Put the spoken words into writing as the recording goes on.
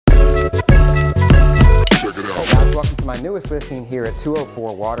my newest listing here at 204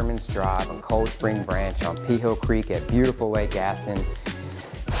 Watermans Drive on Cold Spring Branch on Piho Creek at beautiful Lake Gaston.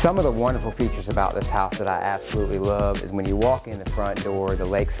 Some of the wonderful features about this house that I absolutely love is when you walk in the front door, the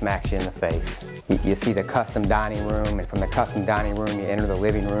lake smacks you in the face. You see the custom dining room, and from the custom dining room you enter the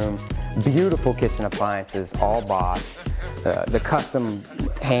living room. Beautiful kitchen appliances, all Bosch. The custom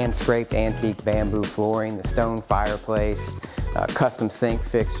hand-scraped antique bamboo flooring, the stone fireplace, custom sink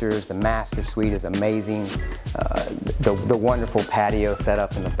fixtures. The master suite is amazing. The wonderful patio set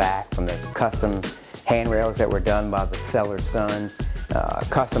up in the back from the custom handrails that were done by the seller's son.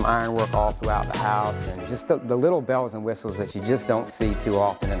 Custom ironwork all throughout the house, and just the little bells and whistles that you just don't see too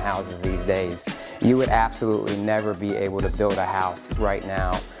often in houses these days. You would absolutely never be able to build a house right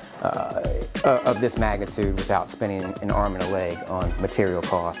now of this magnitude without spending an arm and a leg on material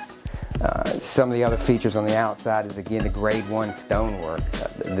costs. Some of the other features on the outside is, again, the grade 1 stonework,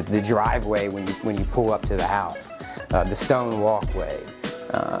 the driveway when you pull up to the house, the stone walkway.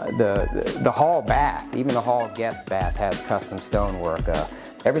 The hall bath, even the hall guest bath, has custom stonework.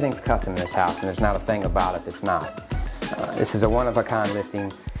 Everything's custom in this house, and there's not a thing about it that's not. This is a one-of-a-kind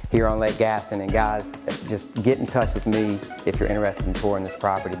listing here on Lake Gaston, and guys, just get in touch with me if you're interested in touring this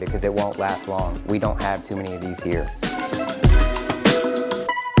property, because it won't last long. We don't have too many of these here.